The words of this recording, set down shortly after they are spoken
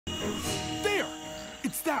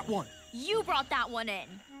that one? You brought that one in.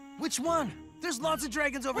 Which one? There's lots of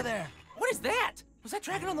dragons over there. What is that? Was that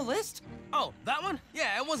dragon on the list? Oh, that one?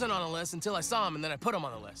 Yeah, it wasn't on the list until I saw him and then I put him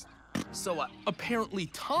on the list. So what? Apparently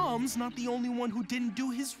Tom's not the only one who didn't do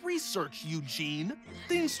his research, Eugene.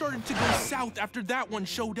 Things started to go south after that one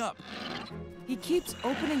showed up. He keeps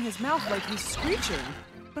opening his mouth like he's screeching,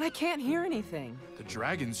 but I can't hear anything. The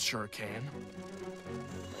dragons sure can.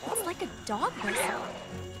 It's like a dog whistle.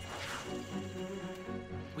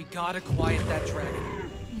 We gotta quiet that dragon.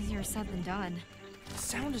 Easier said than done. The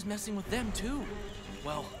sound is messing with them, too.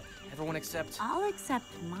 Well, everyone except... All except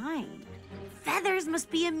mine. Feathers must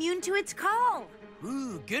be immune to its call.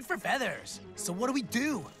 Ooh, good for Feathers. So what do we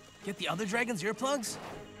do? Get the other dragons' earplugs?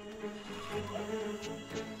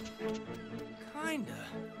 Kinda.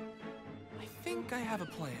 I think I have a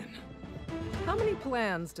plan. How many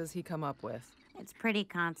plans does he come up with? It's pretty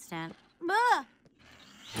constant.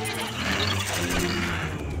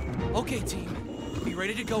 Okay, team. Be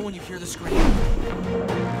ready to go when you hear the scream.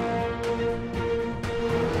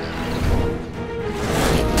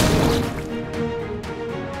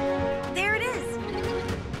 There it is!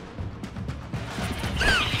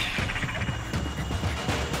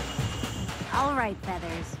 All right,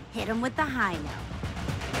 Feathers. Hit him with the high note.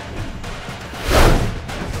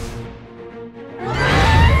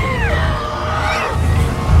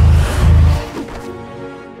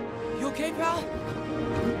 You okay, pal?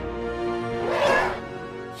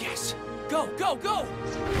 Yes! Go, go, go!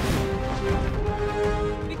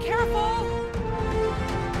 Be careful!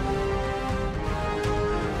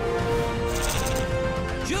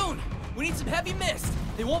 June! We need some heavy mist!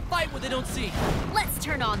 They won't fight what they don't see. Let's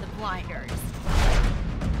turn on the blinders.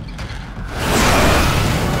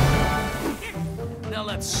 Now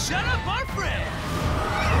let's shut up our friend!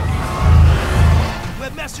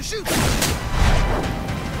 Webmaster, shoot!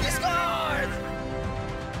 Discard!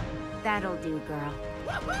 That'll do, girl.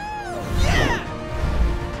 Woohoo! Yeah!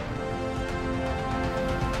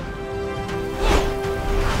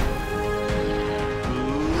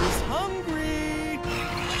 Who's hungry?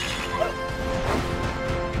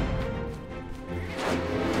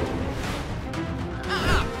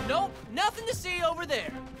 Nope, nothing to see over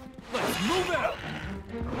there. Let's move out!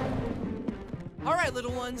 All right,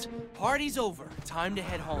 little ones, party's over. Time to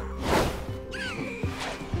head home.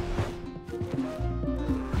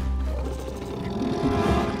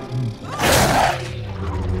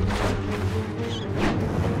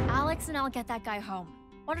 Alex and I'll get that guy home.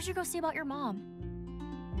 Why don't you go see about your mom?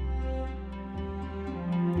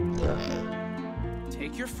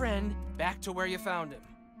 Take your friend back to where you found him.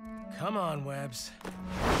 Come on, Webs.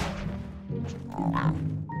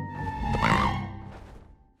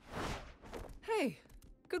 Hey,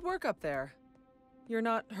 good work up there. You're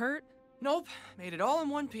not hurt? Nope, made it all in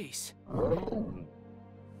one piece.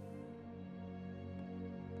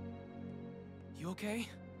 You okay?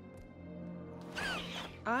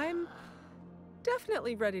 I'm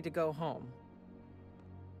definitely ready to go home.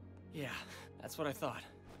 Yeah, that's what I thought.